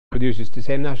produces the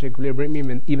same Nash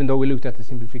equilibrium, even though we looked at the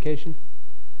simplification.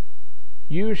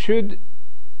 You should,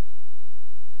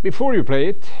 before you play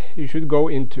it, you should go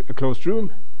into a closed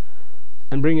room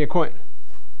and bring a coin.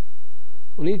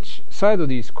 On each side of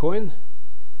this coin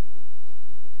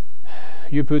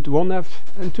you put 1F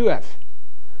and 2F,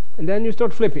 and then you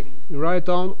start flipping. You write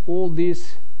down all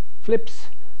these flips.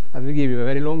 That will give you a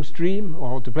very long stream of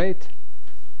how to play it,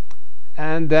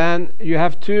 and then you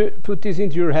have to put this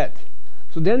into your head.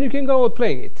 So then you can go out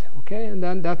playing it, okay? And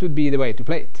then that would be the way to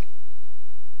play it.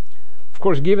 Of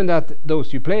course, given that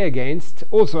those you play against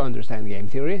also understand game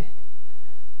theory,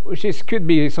 which could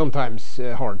be sometimes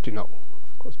hard to know,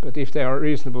 of course, but if they are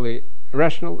reasonably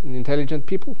rational and intelligent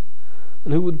people,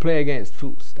 and who would play against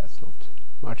fools? That's not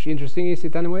much interesting, is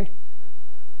it, anyway?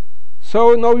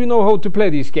 So now you know how to play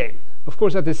this game. Of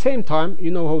course, at the same time,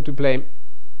 you know how to play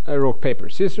rock, paper,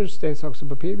 scissors, sten, sax,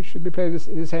 papier, which should be played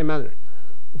in the same manner.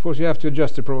 Of course, you have to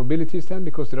adjust the probabilities then,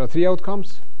 because there are 3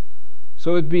 outcomes.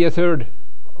 So it'd be a third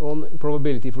on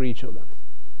probability for each of them.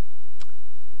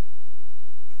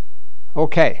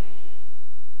 Okay.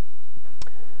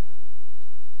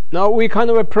 Now we kind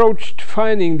of approached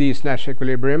finding these Nash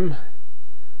equilibrium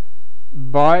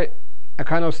by a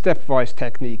kind of stepwise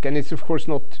technique, and it's of course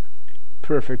not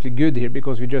perfectly good here,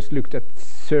 because we just looked at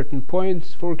certain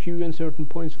points for Q and certain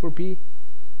points for P.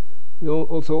 We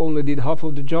also only did half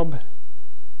of the job.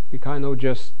 We kind of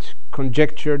just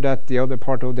conjectured that the other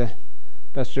part of the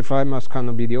best-of-5 must kind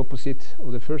of be the opposite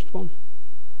of the first one.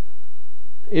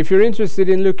 If you're interested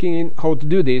in looking in how to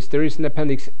do this, there is an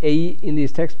appendix A in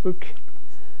this textbook,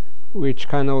 which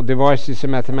kind of devises a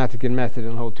mathematical method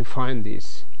on how to find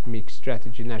these mixed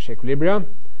strategy Nash equilibria.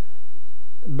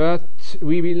 But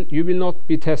you will not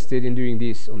be tested in doing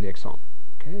this on the exam.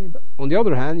 Okay? But on the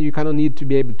other hand, you kind of need to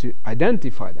be able to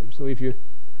identify them. So if you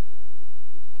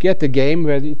get a game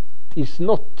where it is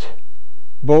not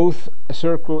both a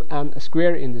circle and a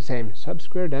square in the same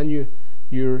subsquare, then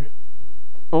your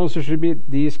answer should be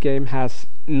this game has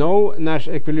no Nash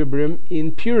equilibrium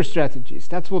in pure strategies.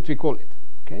 That's what we call it.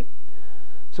 Okay?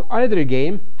 So either a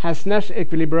game has Nash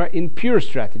equilibria in pure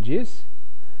strategies,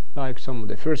 like some of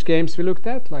the first games we looked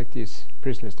at, like this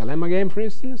Prisoner's Dilemma game, for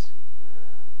instance,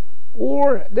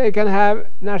 or they can have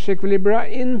Nash equilibria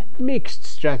in mixed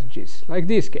strategies, like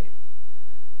this game.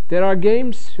 There are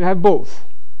games who have both,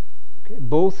 okay,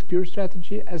 both pure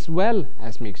strategy as well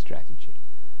as mixed strategy.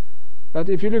 But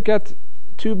if you look at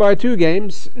 2x2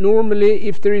 games, normally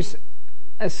if there is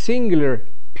a singular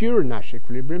pure Nash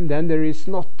equilibrium, then there is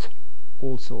not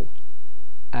also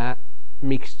a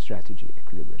mixed strategy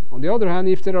equilibrium. On the other hand,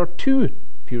 if there are 2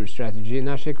 pure strategy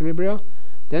Nash equilibria,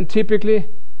 then typically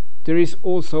there is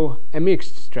also a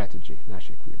mixed strategy Nash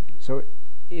equilibrium. So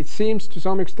it seems to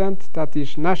some extent that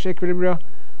this Nash equilibria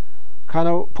kind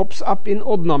of pops up in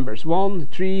odd numbers, 1,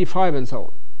 3, 5 and so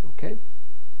on. Okay?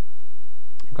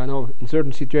 Kind of in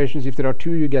certain situations, if there are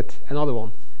 2, you get another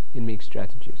one in mixed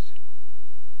strategies.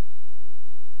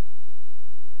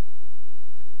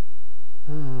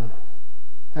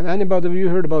 Have anybody of you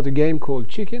heard about a game called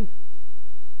Chicken?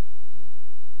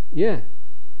 Yeah.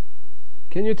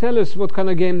 Can you tell us what kind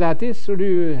of game that is, or do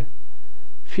you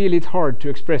feel it hard to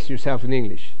express yourself in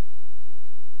English?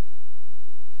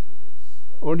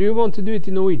 Or do you want to do it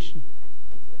in Norwegian?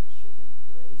 It's like a chicken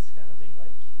race kind of thing,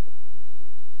 like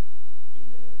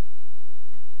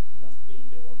not being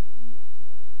the one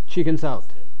who Chickens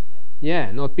out.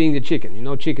 Yeah, not being the chicken. You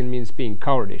know, chicken means being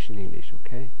cowardish in English,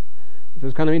 okay? It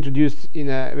was kind of introduced in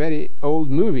a very old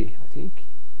movie, I think,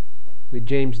 with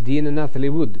James Dean and Natalie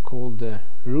Wood, called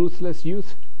Ruthless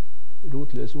Youth.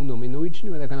 Ruthless Ungdom in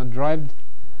Norwegian, where they kind of drive.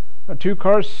 There are 2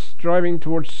 cars driving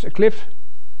towards a cliff.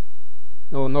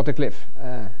 No, not a cliff.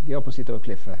 The opposite of a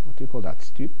cliff. What do you call that?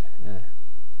 Stoop?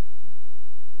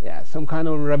 Yeah, some kind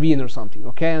of ravine or something.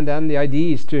 Okay, and then the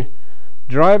idea is to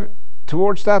drive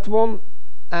towards that one,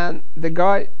 and the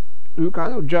guy who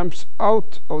kind of jumps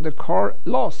out of the car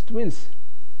last wins.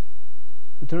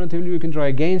 Alternatively, you can drive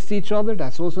against each other.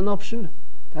 That's also an option.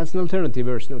 That's an alternative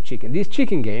version of chicken. These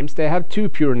chicken games, they have 2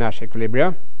 pure Nash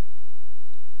equilibria.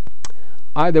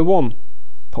 Either one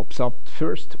pops up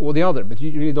first or the other, but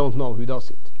you really don't know who does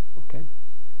it. Okay,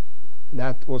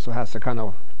 that also has a kind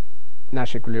of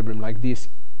Nash equilibrium like this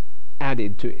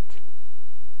added to it.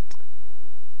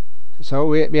 So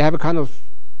we have a kind of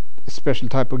special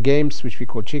type of games which we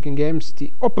call chicken games.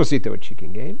 The opposite of a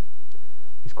chicken game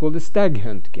is called a stag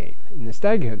hunt game. In a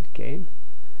stag hunt game,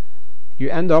 you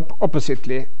end up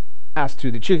oppositely as to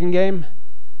the chicken game.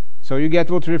 So you get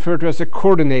what we refer to as a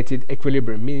coordinated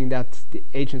equilibrium, meaning that the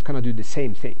agents cannot do the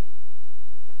same thing.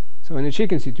 So in a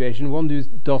chicken situation, one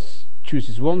does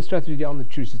chooses one strategy, the other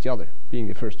chooses the other, being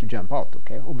the first to jump out.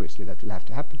 Okay, obviously that will have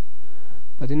to happen.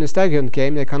 But in a stag hunt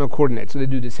game, they kind of coordinate, so they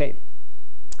do the same.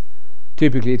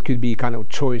 Typically, it could be kind of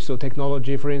choice of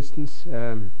technology, for instance.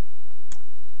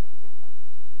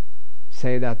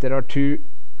 Say that there are two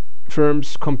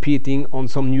firms competing on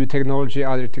some new technology,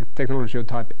 either technology of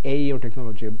type A or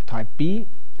technology of type B.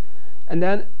 And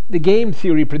then the game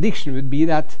theory prediction would be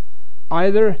that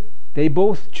either they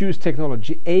both choose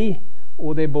technology A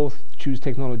or they both choose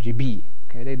technology B.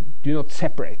 Okay, they do not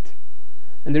separate.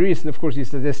 And the reason, of course,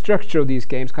 is that the structure of these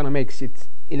games kind of makes it,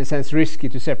 in a sense, risky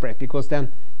to separate, because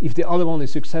then if the other one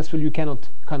is successful, you cannot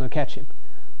kind of catch him.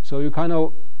 So you kind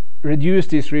of reduce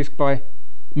this risk by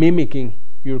mimicking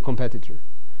your competitor.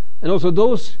 And also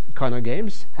those kind of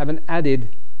games have an added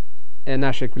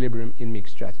Nash equilibrium in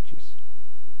mixed strategies.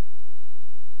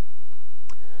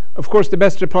 Of course, the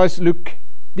best replies look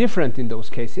different in those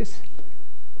cases.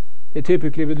 They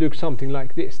typically would look something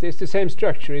like this. There's the same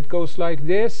structure. It goes like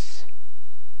this,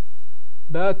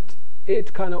 but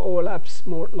it kind of overlaps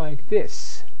more like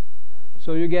this.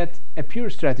 So you get a pure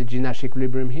strategy Nash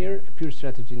equilibrium here, a pure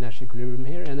strategy Nash equilibrium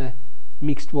here, and a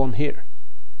mixed one here.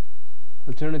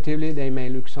 Alternatively, they may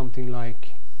look something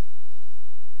like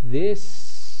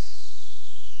this.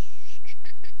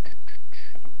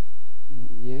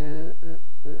 Yeah,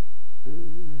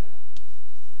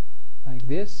 like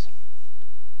this.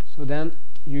 So then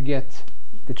you get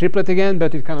the triplet again,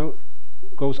 but it kind of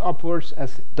goes upwards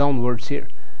as downwards here.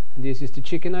 And this is the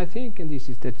chicken, I think, and this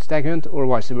is the stag hunt, or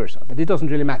vice versa. But it doesn't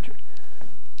really matter.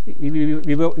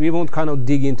 We won't kind of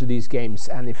dig into these games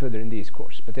any further in this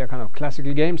course, but they are kind of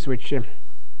classical games which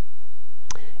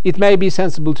it may be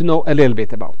sensible to know a little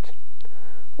bit about.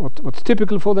 What's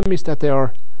typical for them is that they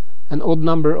are an odd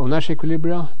number of Nash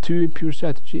equilibria, 2 pure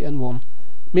strategy and 1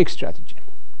 mixed strategy.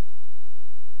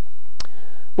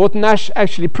 What Nash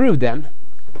actually proved then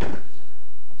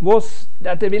was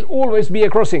that there will always be a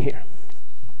crossing here.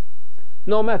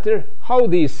 No matter how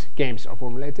these games are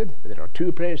formulated, whether there are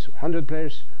 2 players or 100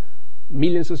 players,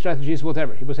 millions of strategies,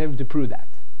 whatever, he was able to prove that.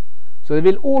 So there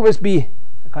will always be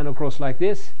a kind of cross like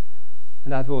this,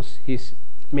 and that was his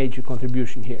major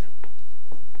contribution here.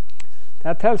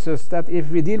 That tells us that if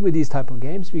we deal with these type of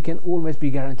games, we can always be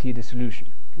guaranteed a solution.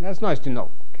 And that's nice to know.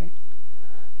 Okay?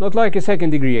 Not like a second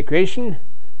degree equation,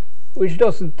 which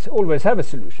doesn't always have a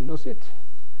solution, does it?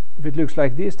 If it looks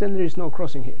like this, then there is no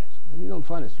crossing here. So then you don't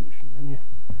find a solution. Then you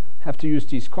have to use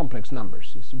these complex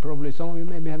numbers. As probably some of you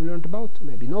maybe have learned about,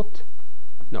 maybe not.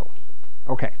 No.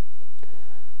 Okay.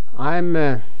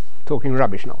 I'm talking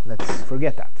rubbish now. Let's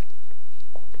forget that.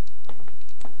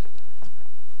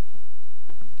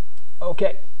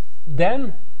 Okay.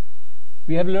 Then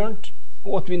we have learned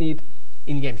what we need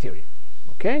in game theory.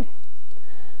 Okay.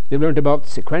 We've learned about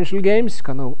sequential games,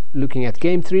 kind of looking at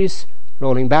game trees,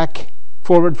 rolling back,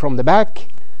 forward from the back.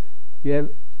 We have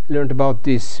learned about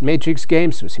these matrix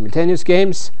games or simultaneous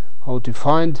games, how to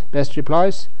find best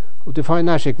replies, how to find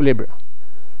Nash equilibria.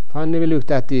 Finally, we looked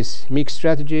at these mixed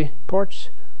strategy parts,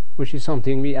 which is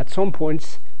something we at some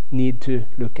points need to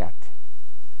look at.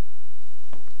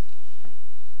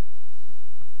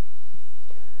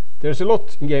 There's a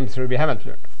lot in game theory we haven't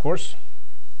learned, of course.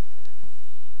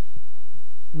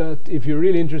 But if you're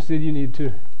really interested, you need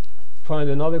to find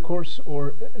another course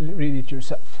or read it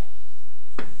yourself.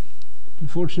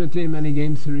 Unfortunately, many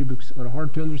game theory books are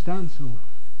hard to understand, so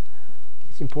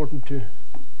it's important to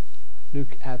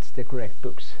look at the correct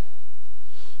books.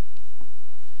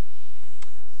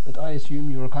 But I assume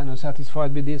you're kind of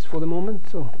satisfied with this for the moment.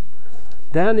 So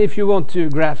then if you want to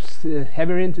grasp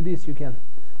heavier into this, you can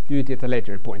do it at a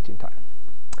later point in time.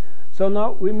 So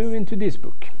now we move into this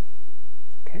book.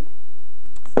 Okay.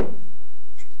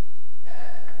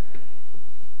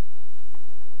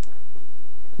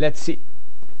 Let's see.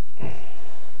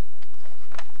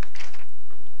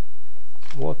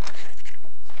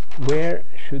 Where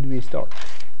should we start?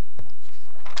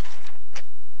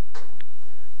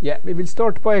 Yeah, we will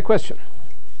start by a question.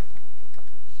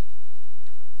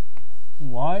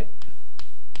 Why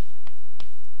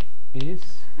is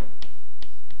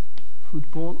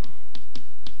football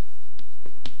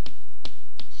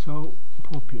so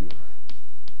popular?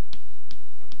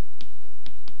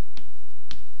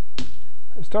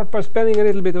 I'll start by spending a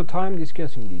little bit of time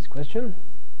discussing these questions.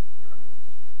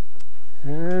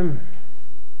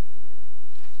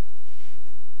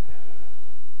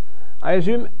 I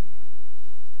assume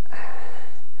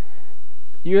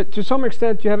you, to some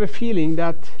extent, you have a feeling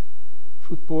that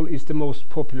football is the most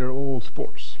popular of all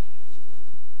sports.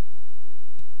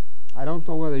 I don't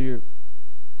know whether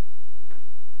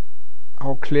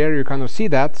how clear you kind of see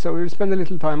that, so we'll spend a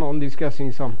little time on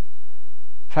discussing some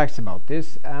facts about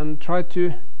this and try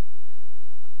to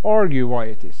argue why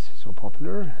it is so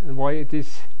popular and why it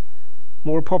is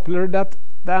more popular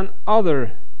than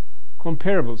other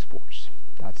comparable sports.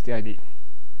 That's the idea.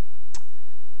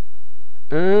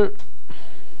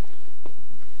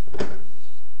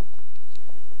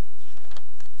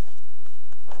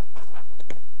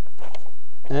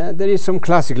 There is some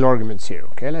classical arguments here.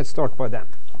 Okay, let's start by them.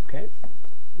 Okay,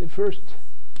 the first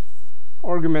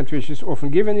argument which is often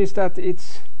given is that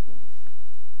it's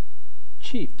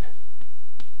cheap.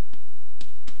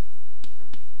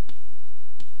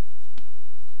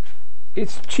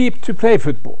 It's cheap to play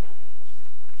football.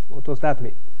 What does that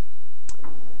mean?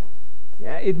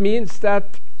 Yeah, it means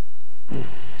that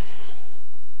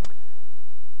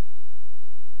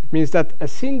a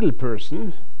single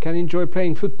person can enjoy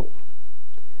playing football.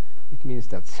 It means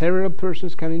that several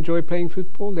persons can enjoy playing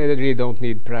football. They really don't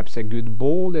need perhaps a good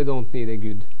ball. They don't need a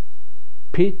good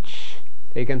pitch.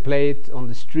 They can play it on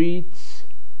the streets,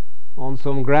 on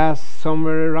some grass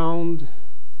somewhere around.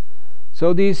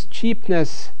 So this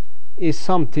cheapness is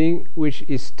something which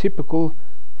is typical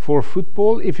for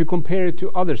football if you compare it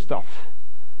to other stuff.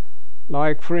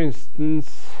 Like, for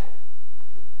instance,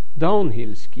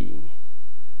 downhill skiing.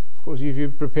 Of course,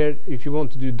 if you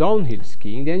want to do downhill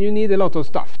skiing, then you need a lot of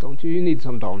stuff, don't you? You need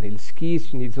some downhill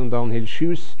skis, you need some downhill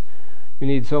shoes, you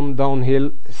need some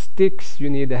downhill sticks, you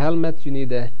need a helmet, you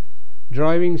need a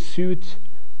driving suit,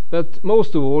 but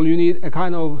most of all, you need a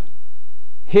kind of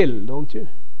hill, don't you?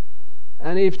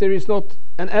 And if there is not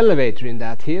an elevator in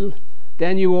that hill,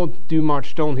 then you won't do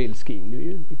much downhill skiing, do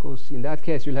you? Because in that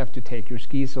case, you'll have to take your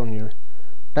skis on your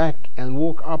back and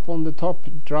walk up on the top,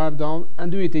 drive down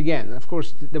and do it again. Of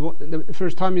course, the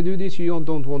first time you do this, you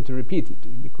don't want to repeat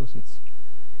it, because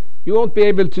you won't be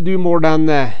able to do more than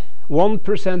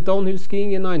 1% downhill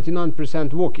skiing and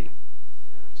 99% walking.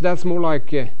 So that's more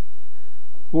like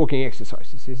walking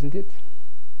exercises, isn't it?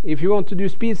 If you want to do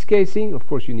speed skating, of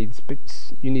course you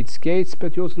need skates,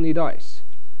 but you also need ice.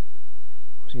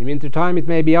 In winter time it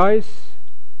may be ice,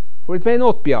 or it may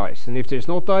not be ice, and if there's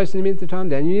not ice in the winter time,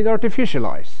 then you need artificial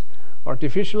ice.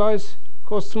 Artificial ice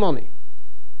costs money.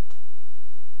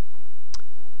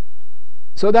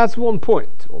 So that's one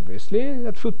point, obviously,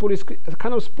 that football is a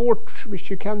kind of sport which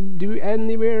you can do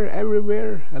anywhere,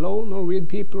 everywhere, alone or with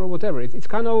people or whatever. It's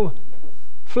kind of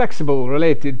flexible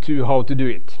related to how to do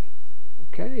it.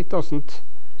 Okay, it doesn't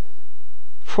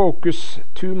focus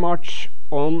too much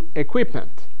on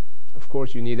equipment. Of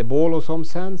course, you need a ball of some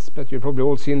sense, but you've probably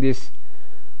all seen these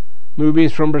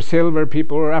movies from Brazil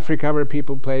or Africa where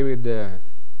people play with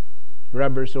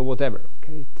rubbers or whatever.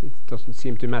 Okay, it doesn't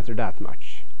seem to matter that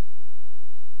much.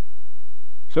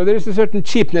 So there is a certain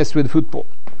cheapness with football.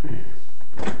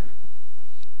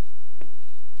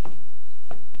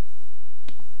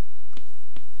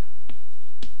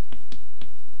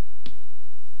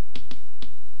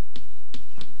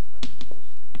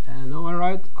 And now I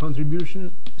write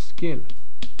contribution skill.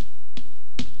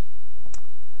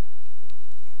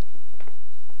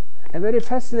 A very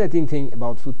fascinating thing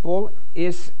about football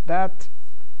is that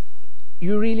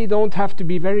you really don't have to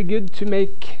be very good to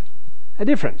make a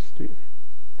difference, do you?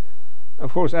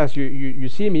 Of course, as you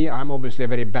see me, I'm obviously a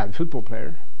very bad football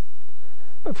player.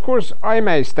 Of course, I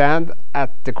may stand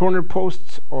at the corner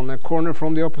posts on a corner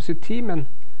from the opposite team, and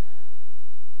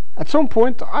at some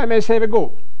point I may save a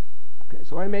goal. Okay,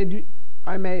 so I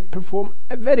may perform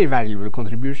a very valuable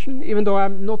contribution, even though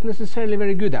I'm not necessarily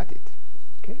very good at it.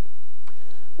 Okay?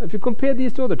 If you compare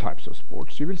these to other types of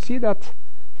sports, you will see that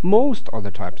most other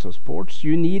types of sports,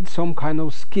 you need some kind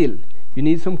of skill. You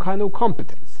need some kind of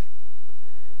competence.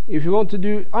 If you want to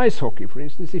do ice hockey, for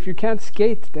instance, if you can't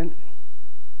skate, then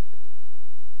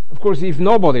of course if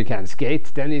nobody can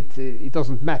skate, then it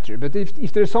doesn't matter. But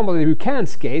if there's somebody who can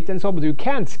skate and somebody who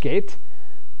can't skate,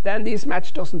 then this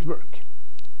match doesn't work.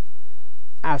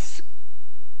 As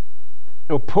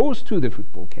opposed to the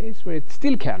football case, where it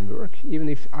still can work, even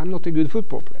if I'm not a good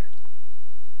football player.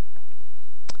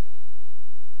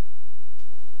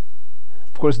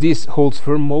 Of course, this holds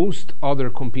for most other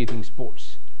competing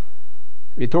sports.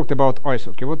 We talked about ice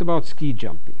hockey. What about ski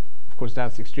jumping? Of course,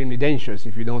 that's extremely dangerous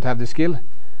if you don't have the skill,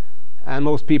 and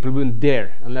most people wouldn't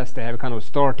dare unless they have kind of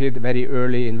started very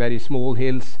early in very small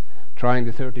hills, trying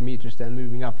the 30 meters, then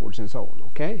moving upwards and so on.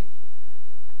 Okay.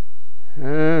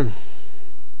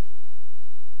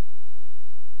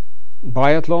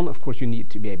 Biathlon, of course, you need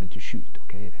to be able to shoot.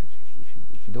 Okay,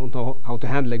 if you don't know how to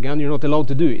handle a gun, you're not allowed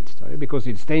to do it, because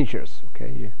it's dangerous.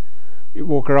 Okay, you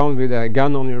walk around with a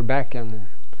gun on your back, and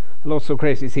lots of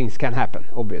crazy things can happen,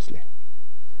 obviously.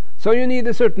 So you need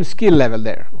a certain skill level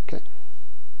there. Okay.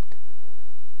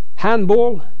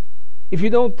 Handball if you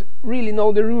don't really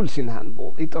know the rules in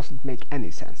handball, it doesn't make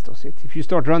any sense, does it? If you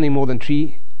start running more than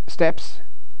 3 steps,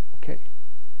 okay.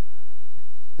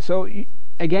 So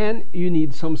again, you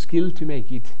need some skill to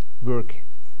make it work.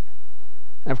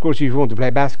 And of course, if you want to play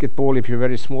basketball, if you're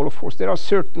very small, of course, there are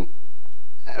certain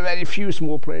very few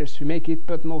small players who make it,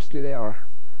 but mostly they are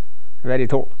very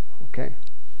tall, okay.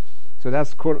 So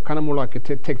that's kind of more like a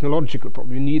technological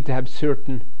problem. You need to have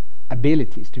certain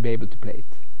abilities to be able to play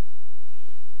it.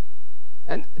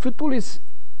 And football is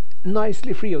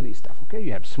nicely free of this stuff, okay?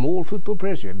 You have small football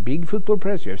players, you have big football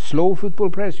players, you have slow football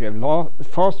players, you have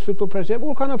fast football players, you have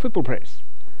all kind of football players.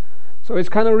 So it's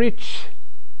kind of rich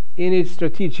in its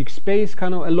strategic space,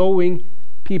 kind of allowing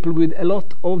people with a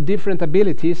lot of different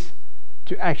abilities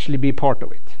to actually be part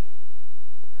of it.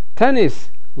 Tennis,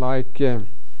 like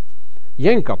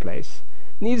Jenka plays,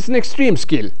 needs an extreme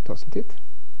skill, doesn't it?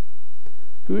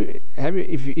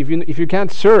 If you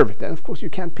can't serve, then of course you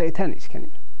can't play tennis, can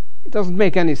you? It doesn't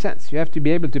make any sense. You have to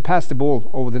be able to pass the ball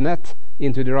over the net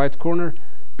into the right corner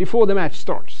before the match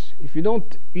starts. If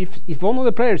one of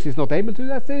the players is not able to do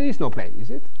that, there is no play, is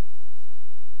it?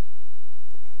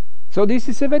 So this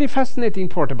is a very fascinating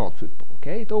part about football,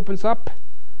 okay? It opens up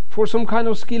for some kind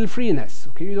of skill freeness,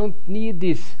 okay? You don't need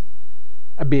these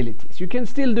abilities. You can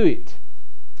still do it.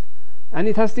 And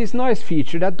it has this nice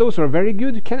feature that those who are very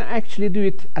good can actually do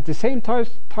it at the same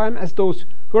time as those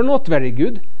who are not very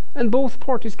good, and both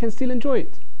parties can still enjoy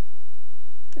it.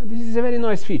 And this is a very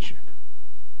nice feature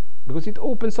because it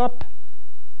opens up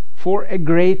for a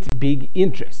great big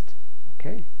interest,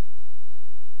 okay?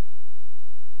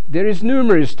 There is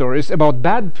numerous stories about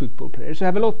bad football players who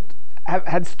have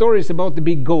had stories about the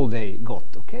big goal they got,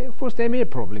 okay? Of course they may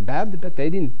probably bad, but they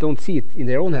don't see it in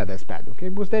their own head as bad, okay?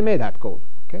 Because they made that goal,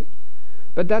 okay?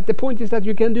 But the point is that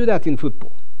you can do that in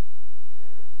football.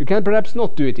 You can perhaps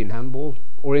not do it in handball,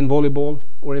 or in volleyball,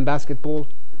 or in basketball,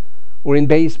 or in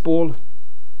baseball,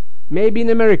 maybe in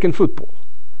American football.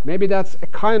 Maybe that's a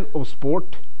kind of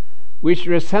sport which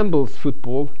resembles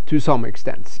football to some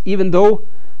extent, even though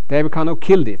they have kind of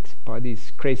killed it by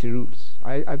these crazy rules.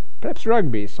 Perhaps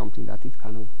rugby is something that it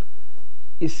kind of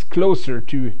is closer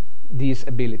to this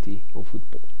ability of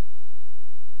football.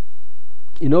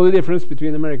 You know the difference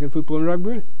between American football and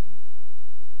rugby?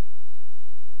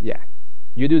 Yeah.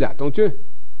 You do that, don't you?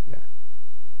 Yeah.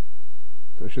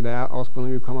 So should I ask one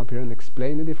of you to come up here and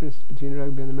explain the difference between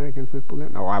rugby and American football?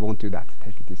 No, I won't do that.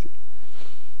 Take it easy.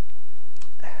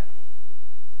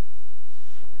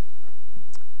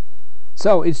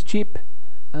 So it's cheap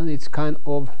and it's kind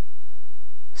of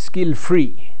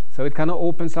skill-free. So it kind of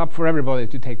opens up for everybody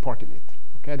to take part in it.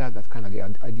 Okay, that's kind of the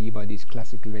idea by this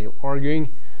classical way of arguing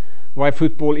why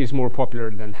football is more popular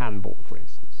than handball, for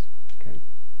instance. Okay.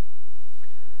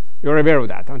 You're aware of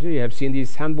that, aren't you? You have seen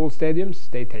these handball stadiums.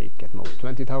 They take at most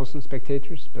 20,000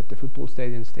 spectators, but the football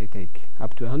stadiums, they take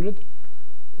up to 100.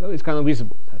 So it's kind of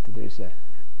visible that there is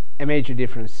a major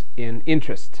difference in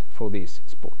interest for these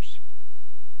sports.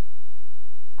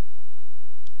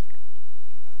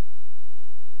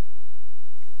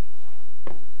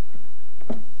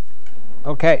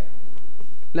 Okay,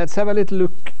 let's have a little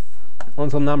look on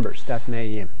some numbers that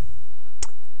may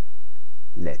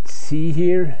let's see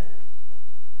here.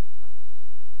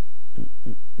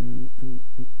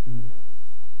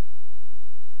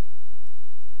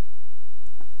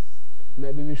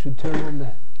 Maybe we should turn on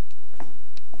the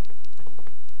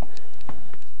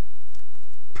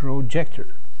projector.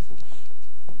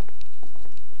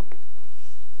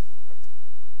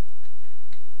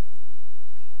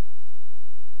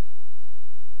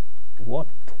 What?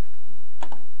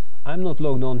 I'm not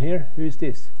logged on here. Who is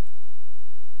this?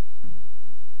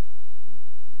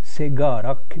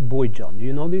 Segarak Boyjan. Do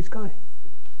you know this guy?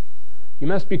 You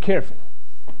must be careful.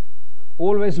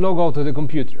 Always log out of the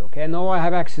computer, okay? Now I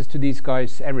have access to these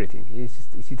guys, everything. Is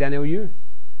it any of you?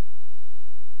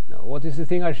 No. What is the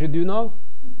thing I should do now?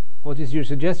 What is your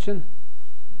suggestion?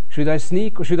 Should I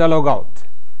sneak or should I log out?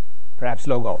 Perhaps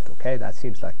log out, okay? That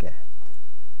seems like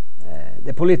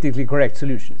the politically correct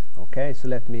solution. Okay, so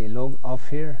let me log off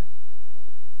here.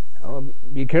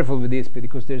 Be careful with this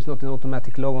because there's not an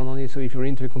automatic logon on it, so if you're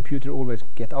into a computer, always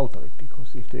get out of it,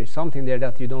 because if there is something there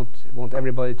that you don't want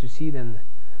everybody to see, then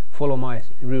follow my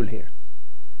rule here.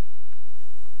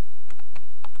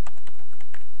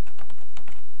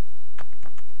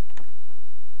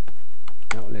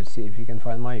 Now let's see if you can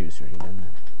find my user here,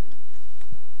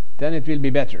 then it will be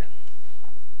better.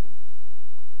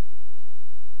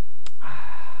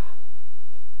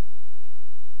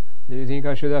 Do you think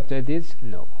I should update this?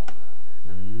 No.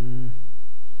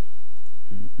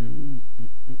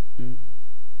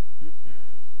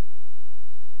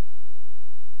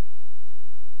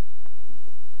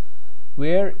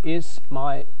 Where is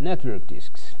my network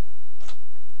disks?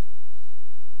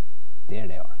 There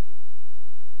they are.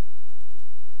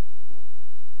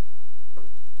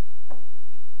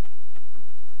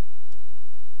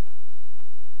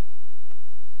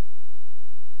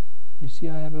 You see,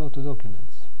 I have a lot of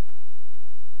documents.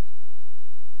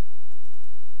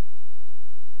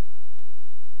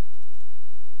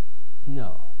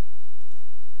 No.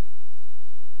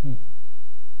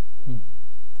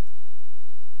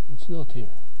 It's not here.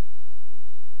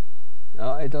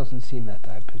 No, it doesn't seem that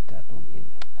I put that one in.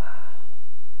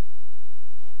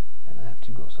 Then I have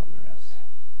to go somewhere else.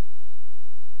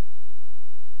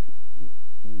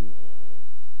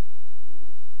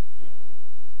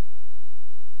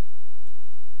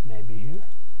 Maybe here.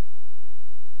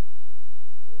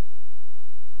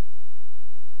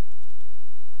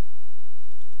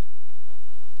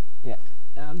 Yeah,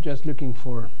 I'm just looking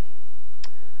for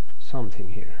something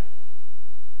here.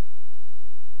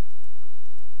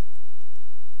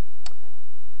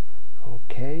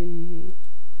 Okay.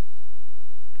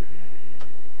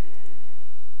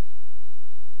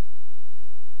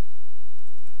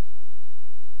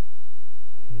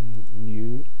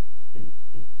 New. Maybe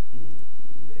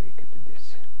we can do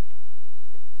this.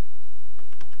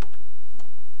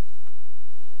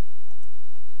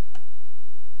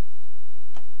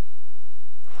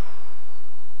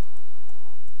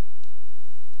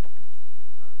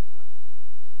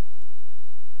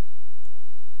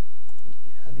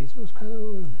 This was kind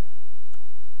of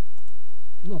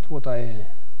not what I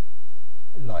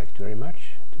liked very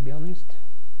much, to be honest.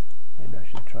 Maybe I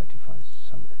should try to find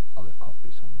some other copy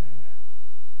somewhere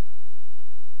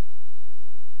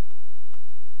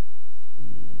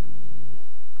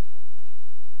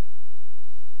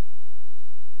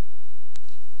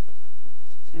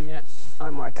here. Yeah, I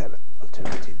might have an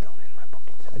alternative down in my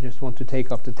pocket. I just want to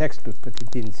take off the textbook, but it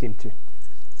didn't seem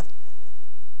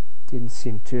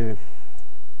to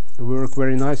work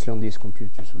very nicely on these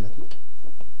computers, so let me try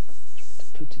to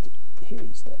put it here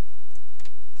instead.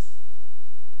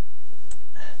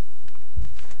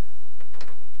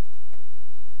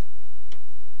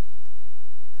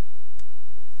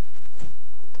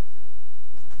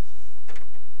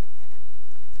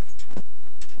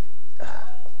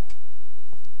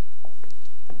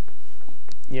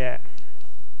 Yeah.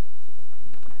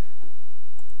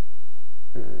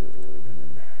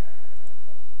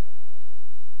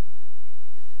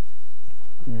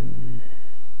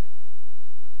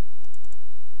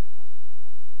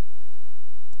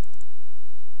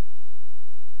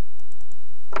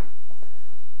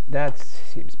 That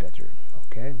seems better.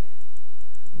 Okay,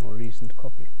 more recent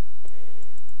copy.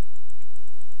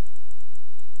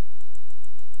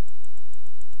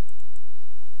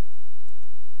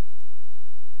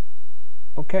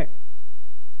 Okay,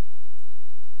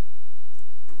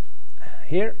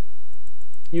 here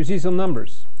you see some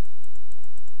numbers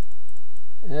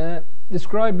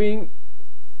describing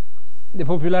the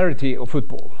popularity of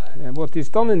football. What is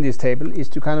done in this table is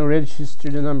to kind of register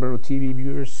the number of TV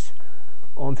viewers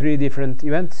on 3 different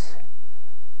events: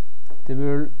 the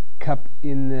World Cup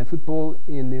in football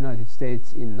in the United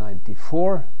States in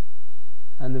 '94,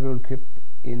 and the World Cup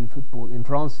in football in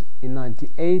France in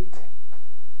 '98,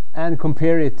 and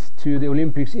compare it to the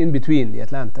Olympics in between, the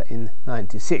Atlanta in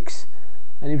 '96.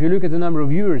 And if you look at the number of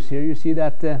viewers here, you see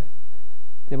that there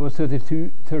was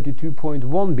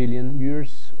 32.1 billion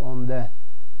viewers on the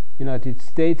United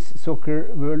States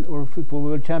Soccer World or Football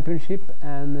World Championship,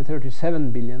 and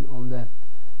 37 billion on the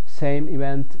same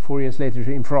event 4 years later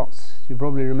in France. You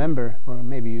probably remember, or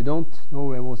maybe you don't,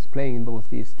 Norway was playing in both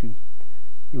these 2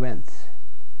 events,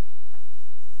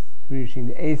 reaching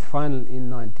the 8th final in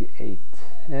 '98.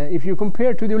 If you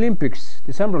compare to the Olympics,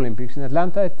 the Summer Olympics in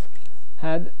Atlanta, it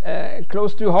had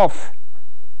close to half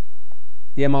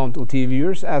the amount of TV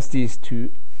viewers as these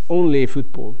 2 only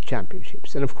football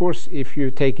championships. And of course, if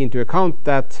you take into account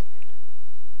that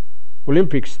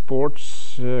Olympic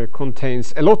sports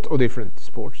contains a lot of different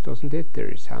sports, doesn't it? There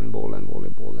is handball and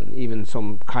volleyball and even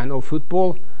some kind of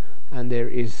football, and there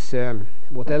is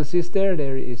what else is there?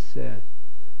 There is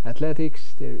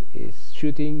athletics, there is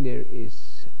shooting, there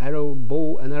is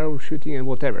bow and arrow shooting, and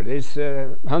whatever. There's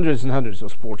hundreds and hundreds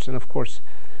of sports, and of course,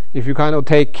 if you kind of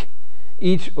take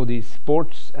each of these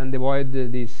sports and divide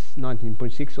these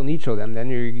 19.6 on each of them, then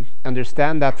you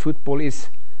understand that football is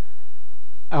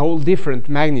a whole different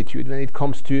magnitude when it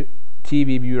comes to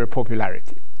TV viewer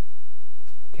popularity.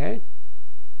 Okay,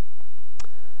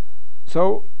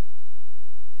 so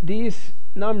these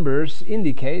numbers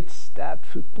indicates that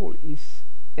football is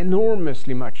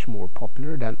enormously much more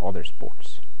popular than other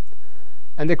sports.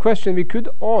 And the question we could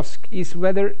ask is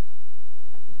whether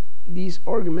these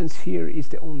arguments here is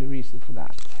the only reason for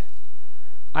that.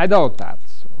 I doubt that.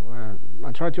 So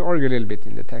I try to argue a little bit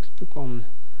in the textbook on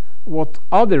what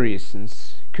other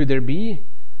reasons could there be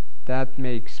that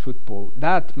makes football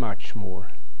that much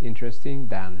more interesting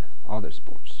than other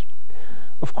sports.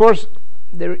 Of course,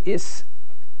 there is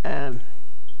an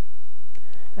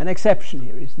exception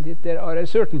here, isn't it? There are a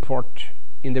certain part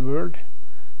in the world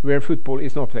where football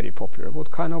is not very popular. What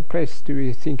kind of place do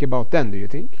we think about then, do you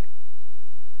think?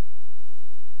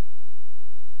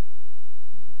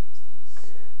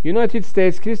 United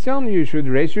States, Christian, you should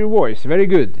raise your voice. Very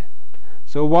good.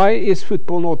 So why is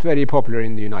football not very popular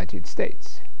in the United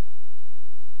States?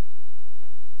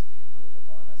 It's being looked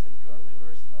upon as a girly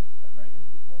version of American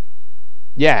football.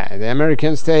 Yeah, the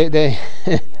Americans they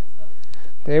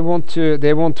they want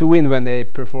to win when they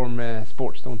perform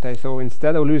sports, don't they? So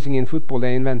instead of losing in football,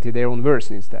 they invented their own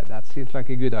version instead. That seems like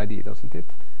a good idea, doesn't it?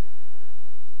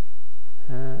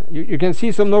 You can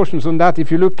see some notions on that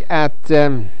if you look at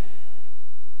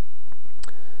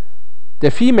the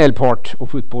female part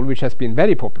of football, which has been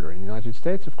very popular in the United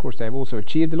States. Of course, they have also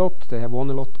achieved a lot. They have won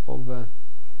a lot of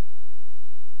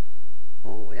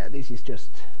oh yeah, this is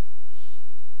just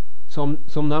some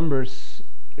numbers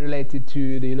related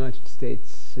to the United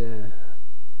States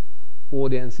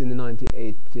audience in the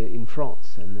 '98 in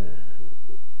France, and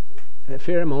a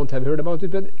fair amount have heard about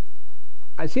it. But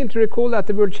I seem to recall that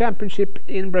the World Championship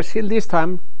in Brazil this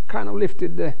time kind of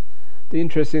lifted the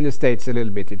interest in the States a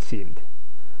little bit, it seemed.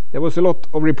 There was a lot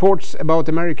of reports about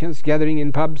Americans gathering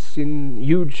in pubs in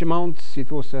huge amounts. It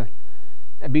was a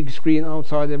big screen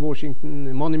outside the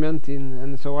Washington Monument,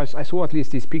 and so I saw at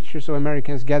least these pictures of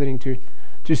Americans gathering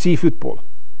to see football.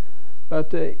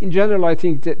 But in general, I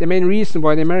think that the main reason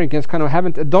why the Americans kind of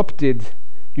haven't adopted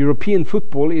European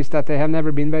football is that they have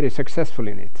never been very successful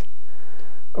in it.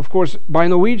 Of course, by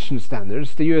Norwegian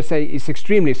standards, the USA is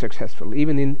extremely successful,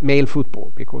 even in male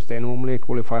football, because they normally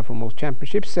qualify for most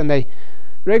championships, and they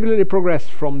regularly progress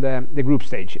from the group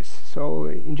stages. So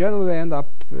in general, they end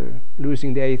up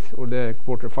losing the 8th or the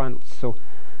quarterfinals. So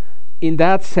in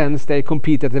that sense, they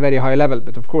compete at a very high level.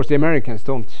 But of course, the Americans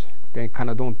don't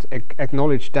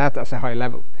acknowledge that as a high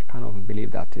level. They kind of believe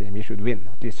that we should win,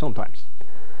 at least sometimes.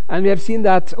 And we have seen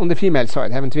that on the female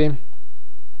side, haven't we?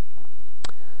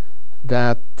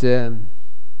 That yeah,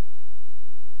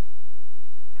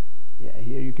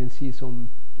 here you can see some.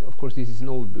 Of course, this is an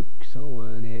old book.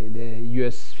 So the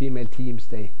U.S. female teams,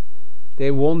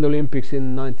 they won the Olympics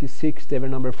in '96. They were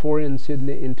number 4 in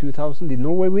Sydney in 2000. Did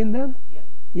Norway win then? Yeah.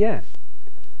 Yeah.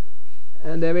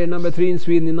 And they were number 3 in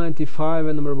Sweden in '95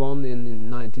 and number 1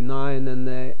 in '99.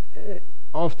 And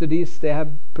after this, they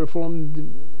have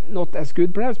performed not as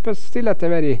good, perhaps, but still at a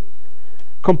very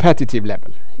competitive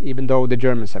level. Even though the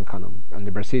Germans have kind of, and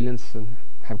the Brazilians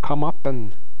have come up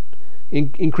and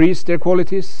increased their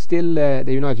qualities, still the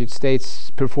United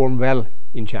States perform well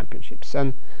in championships.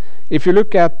 And if you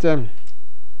look at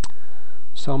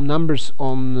some numbers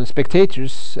on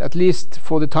spectators, at least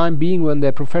for the time being when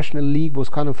the professional league was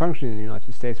kind of functioning in the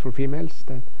United States for females,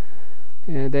 that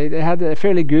they had a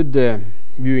fairly good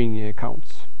viewing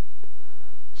counts.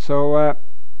 So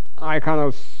I kind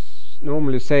of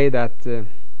normally say that the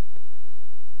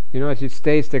United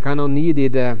States, they kind of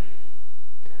needed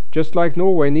just like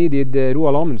Norway needed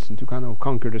Roald Amundsen to kind of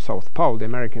conquer the South Pole, the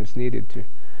Americans needed to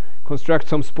construct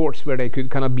some sports where they could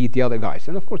kind of beat the other guys.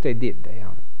 And of course they did.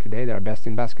 Today they are best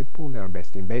in basketball, they are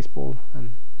best in baseball.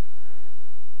 And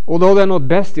although they're not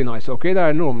best in ice hockey, they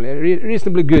are normally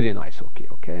reasonably good in ice hockey,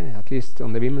 okay? At least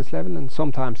on the women's level, and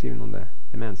sometimes even on the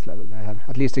men's level. They have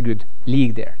at least a good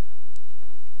league there.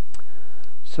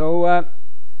 So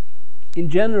in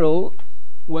general,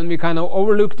 when we kind of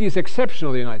overlook these exceptions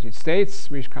of the United States,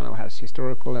 which kind of has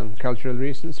historical and cultural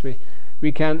reasons,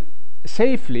 we can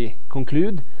safely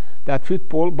conclude that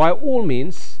football, by all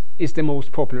means, is the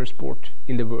most popular sport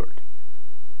in the world.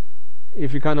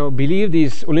 If you kind of believe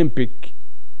these Olympic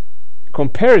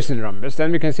comparison numbers,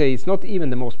 then we can say it's not even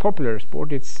the most popular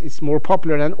sport. It's more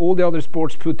popular than all the other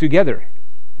sports put together,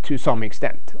 to some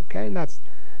extent. Okay, and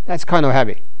that's kind of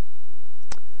heavy.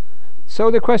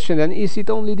 So the question then, is it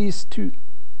only these two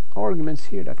arguments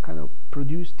here that kind of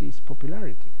produce this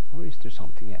popularity, or is there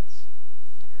something else?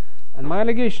 And my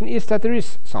allegation is that there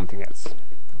is something else.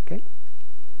 Okay.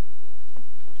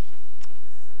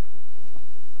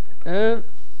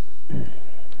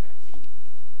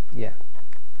 Yeah.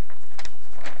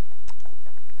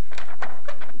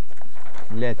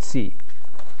 Let's see.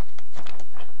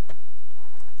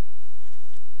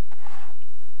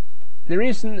 The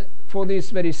reason for this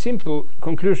very simple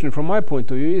conclusion from my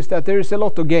point of view is that there is a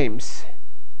lot of games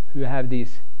who have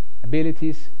these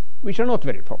abilities which are not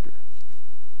very popular.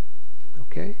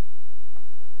 Okay.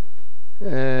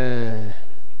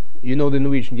 You know the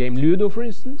Norwegian game Ludo, for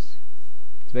instance.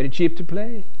 It's very cheap to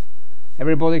play.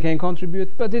 Everybody can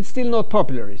contribute, but it's still not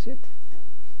popular, is it?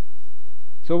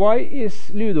 So why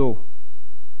is Ludo,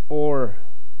 or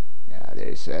there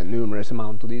is a numerous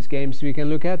amount of these games we can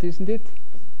look at, isn't it?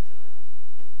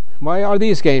 Why are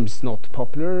these games not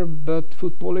popular, but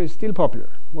football is still popular?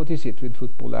 What is it with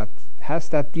football that has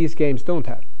that these games don't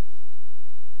have?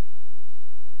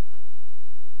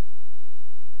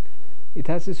 It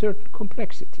has a certain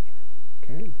complexity.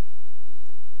 Okay.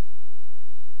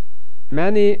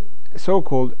 Many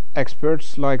so-called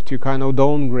experts like to kind of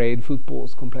downgrade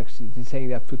football's complexity, saying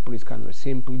that football is kind of a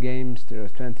simple game. There are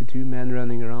 22 men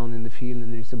running around in the field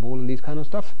and there is a ball and this kind of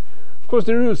stuff. Of course,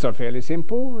 the rules are fairly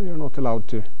simple. You're not allowed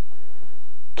to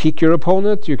kick your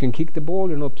opponent. You can kick the ball.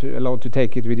 You're not allowed to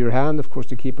take it with your hand. Of course,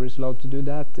 the keeper is allowed to do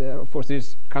that. Of course,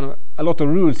 there's kind of a lot of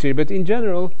rules here, but in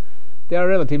general, they are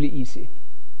relatively easy.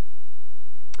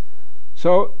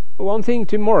 So one thing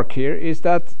to mark here is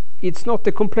that it's not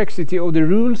the complexity of the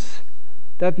rules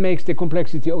that makes the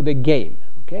complexity of the game.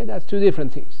 Okay, that's two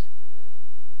different things.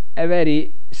 A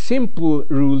very simple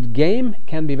ruled game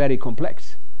can be very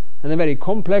complex, and a very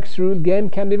complex ruled game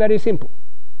can be very simple.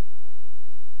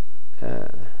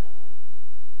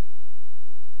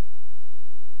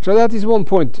 So that is one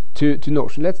point to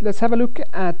notion. Let's have a look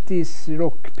at this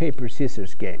rock paper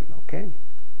scissors game. Okay,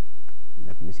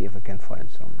 let me see if I can find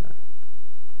some.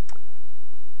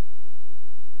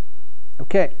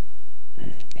 Okay,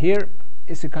 here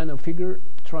is a kind of figure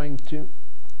trying to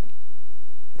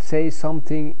say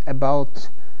something about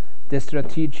the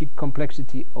strategic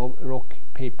complexity of rock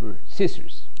paper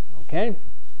scissors. Okay.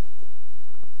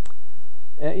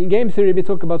 In game theory, we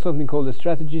talk about something called a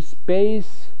strategy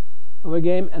space of a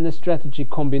game and a strategy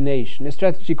combination. A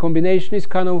strategy combination is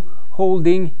kind of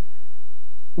holding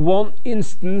one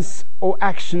instance of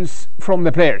actions from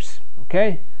the players.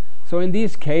 Okay, so in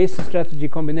this case, a strategy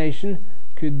combination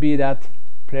could be that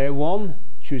player 1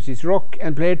 chooses rock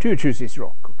and player 2 chooses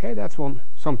rock. Okay, that's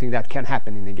something that can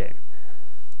happen in the game.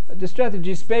 But the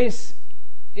strategy space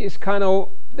is kind of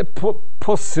the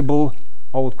possible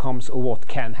outcomes of what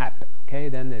can happen. Okay,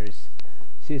 then there is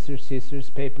scissors,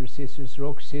 scissors, paper, scissors,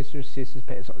 rock, scissors, scissors,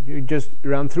 paper. So you just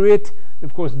run through it.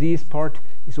 Of course, this part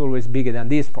is always bigger than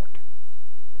this part.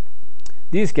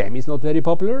 This game is not very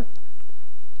popular.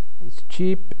 It's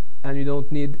cheap, and you don't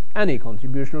need any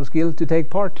contributional skill to take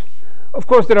part. Of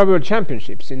course, there are world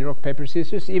championships in rock, paper,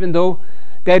 scissors, even though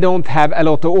they don't have a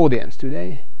lot of audience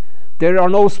today. There are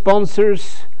no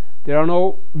sponsors. There are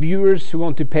no viewers who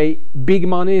want to pay big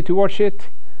money to watch it.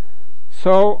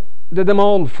 So the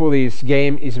demand for this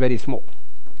game is very small.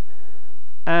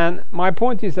 And my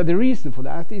point is that the reason for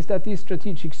that is that this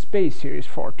strategic space here is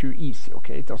far too easy.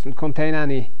 Okay, it doesn't contain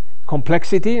any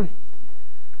complexity.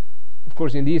 Of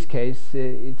course, in this case,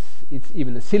 it's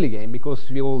even a silly game because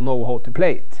we all know how to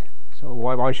play it. So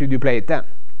why should you play it then?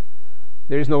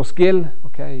 There is no skill.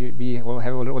 Okay, we have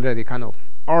already kind of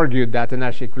argued that the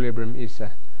Nash equilibrium is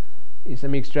a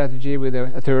mixed strategy with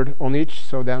a third on each.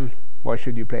 So then, why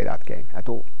should you play that game at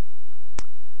all?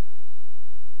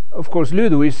 Of course,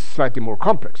 Ludo is slightly more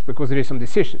complex because there is some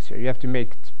decisions here. You have to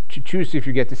choose if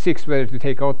you get the 6 whether to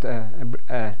take out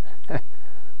what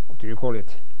do you call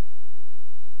it?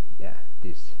 Yeah,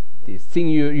 this thing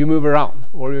you move around,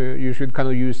 or you should kind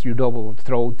of use your double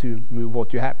throw to move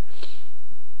what you have.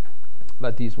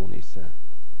 But this one is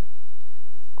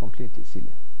completely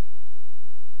silly.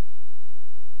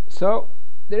 So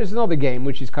there's another game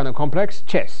which is kind of complex,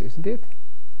 chess, isn't it?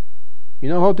 You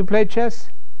know how to play chess?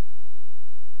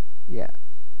 Yeah,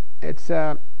 it's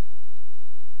a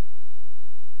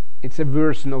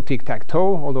version of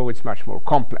tic-tac-toe, although it's much more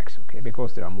complex. Okay,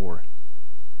 because there are more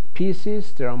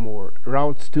pieces, there are more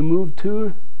routes to move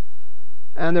to,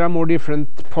 and there are more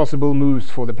different possible moves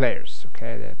for the players.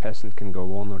 Okay, the peasant can go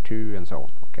 1 or 2 and so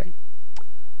on. Okay,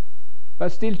 but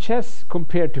still, chess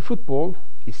compared to football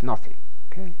is nothing.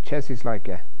 Okay, chess is like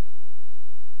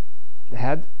the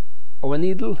head of a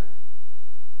needle,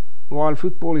 while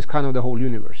football is kind of the whole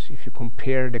universe if you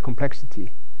compare the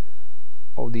complexity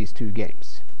of these two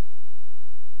games.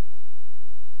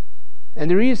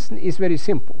 And the reason is very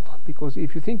simple, because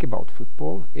if you think about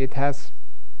football, it has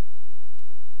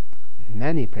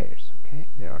many players. Okay,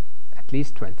 there are at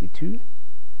least 22.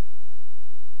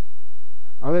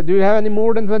 Do you have any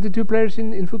more than 22 players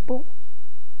in football?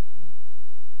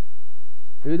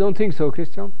 You don't think so,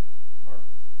 Christian? Or,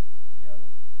 yeah.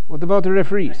 What about the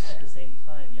referees? At the same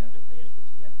time, you have the players, but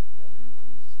yeah, you have the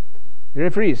referees. The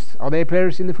referees, are they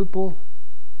players in the football?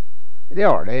 They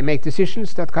are. They make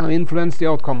decisions that kind of influence the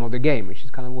outcome of the game, which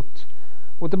is kind of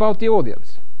What about the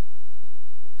audience?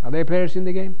 Are there players in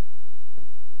the game?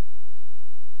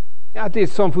 At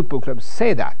least some football clubs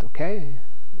say that, okay?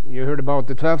 You heard about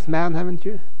the 12th man, haven't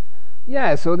you?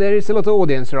 Yeah, so there is a lot of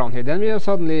audience around here. Then we are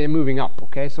suddenly moving up,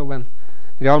 okay? So when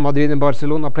Real Madrid and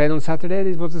Barcelona played on Saturday,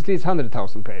 it was at least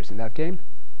 100,000 players in that game,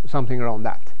 something around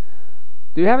that.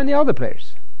 Do you have any other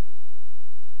players?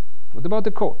 What about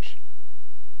the coach?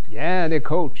 Yeah, the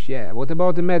coach, yeah. What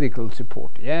about the medical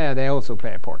support? Yeah, they also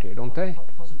play a part here, don't they?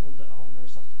 Possible the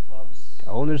owners of the clubs. The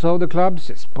owners of the clubs,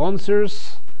 the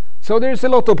sponsors. So there's a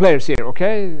lot of players here,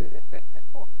 okay?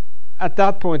 At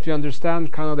that point we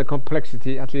understand kind of the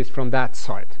complexity, at least from that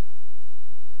side.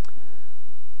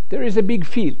 There is a big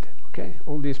field, okay?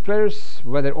 All these players,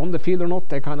 whether on the field or not,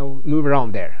 they kind of move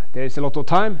around there. There is a lot of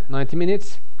time, 90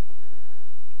 minutes.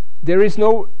 There is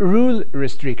no rule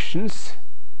restrictions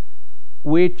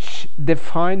which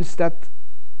defines that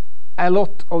a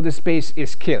lot of the space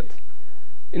is killed.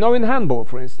 You know, in handball,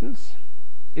 for instance,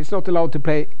 it's not allowed to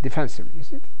play defensively,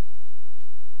 is it?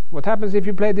 What happens if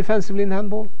you play defensively in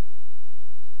handball?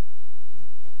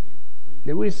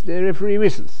 The referee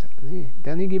whistles.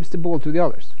 Then he gives the ball to the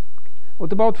others.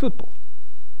 What about football?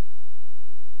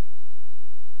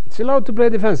 It's allowed to play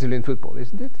defensively in football,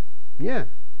 isn't it? Yeah.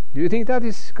 Do you think that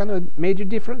is kind of a major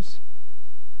difference?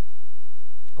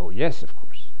 Oh yes, of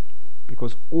course.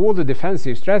 Because all the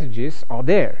defensive strategies are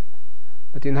there.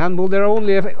 But in handball there are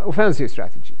only offensive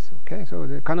strategies. Okay, so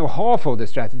the kind of half of the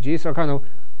strategies are kind of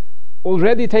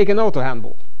already taken out of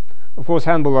handball. Of course,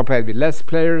 handball are played with less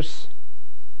players,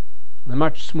 on a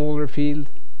much smaller field,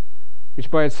 which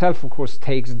by itself, of course,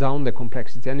 takes down the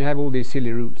complexity. And you have all these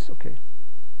silly rules. Okay,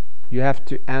 you have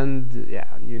to end. Yeah,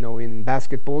 you know, in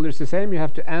basketball it's the same. You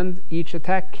have to end each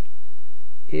attack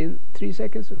in 3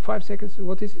 seconds or 5 seconds.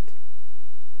 What is it?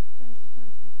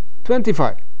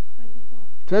 25.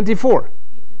 24.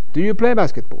 Do you play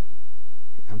basketball?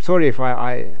 I'm sorry if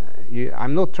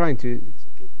I'm not trying to. It used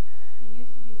to be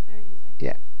 30 seconds.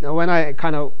 Yeah. Now, when I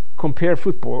kind of compare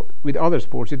football with other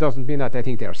sports, it doesn't mean that I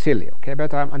think they are silly. Okay,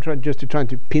 but I'm trying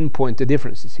to pinpoint the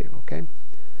differences here. Okay.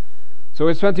 So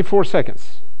it's 24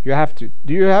 seconds. You have to.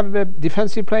 Do you have a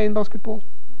defensive play in basketball?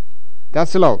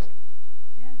 That's allowed.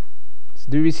 Yeah. So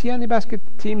do we see any basket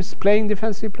teams playing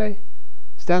defensive play,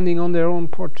 standing on their own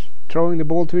part, throwing the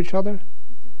ball to each other? It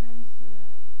depends.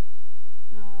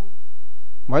 No,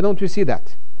 Why don't we see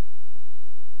that?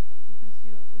 because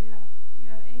you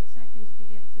have 8 seconds to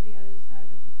get to the other side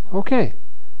of the court. Okay,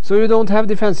 so you don't have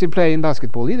defensive play in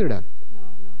basketball either then?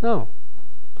 No.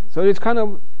 So it's kind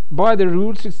of, by the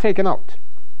rules, it's taken out.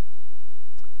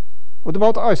 What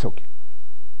about ice hockey?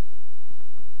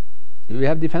 Do we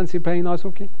have defensive play in ice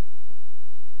hockey?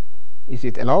 Is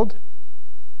it allowed?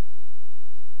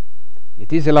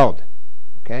 It is allowed.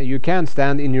 Okay, you can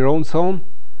stand in your own zone,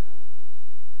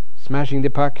 smashing the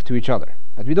puck to each other,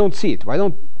 but we don't see it. Why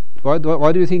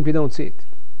do you think we don't see it?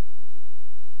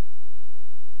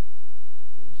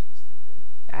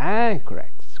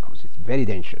 Correct. It's because it's very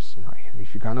dangerous. You know,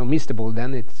 if you kind of miss the ball,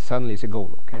 then it suddenly is a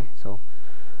goal. Okay, so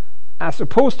as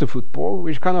opposed to football,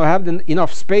 which kind of have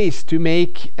enough space to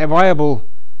make a viable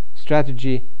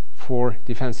strategy for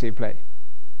defensive play.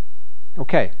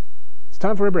 Okay, it's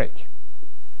time for a break.